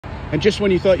And just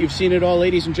when you thought you've seen it all,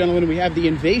 ladies and gentlemen, we have the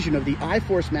invasion of the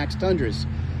iForce Max Tundras.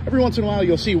 Every once in a while,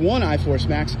 you'll see one iForce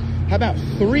Max. How about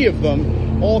 3 of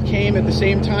them all came at the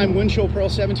same time? Windchill Pearl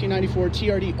 1794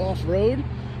 TRD Off-Road,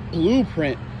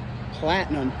 Blueprint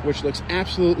Platinum, which looks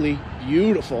absolutely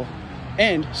beautiful,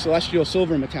 and Celestial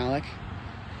Silver Metallic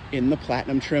in the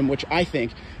Platinum trim, which I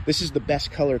think this is the best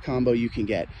color combo you can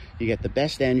get. You get the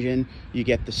best engine, you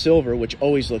get the silver, which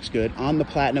always looks good, on the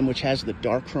Platinum, which has the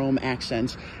dark chrome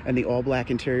accents and the all black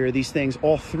interior. These things,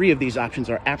 all 3 of these options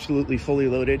are absolutely fully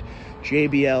loaded.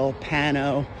 JBL,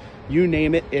 Pano, you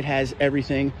name it, it has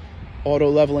everything. Auto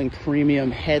leveling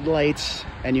premium headlights,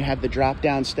 and you have the drop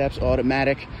down steps,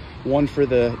 automatic, one for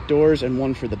the doors and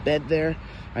one for the bed there.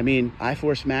 I mean,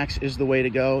 iForce Max is the way to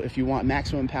go if you want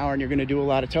maximum power and you're going to do a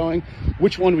lot of towing.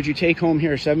 Which one would you take home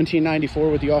here? 1794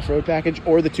 with the off-road package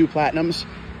or the 2 Platinums?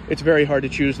 It's very hard to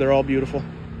choose. They're all beautiful.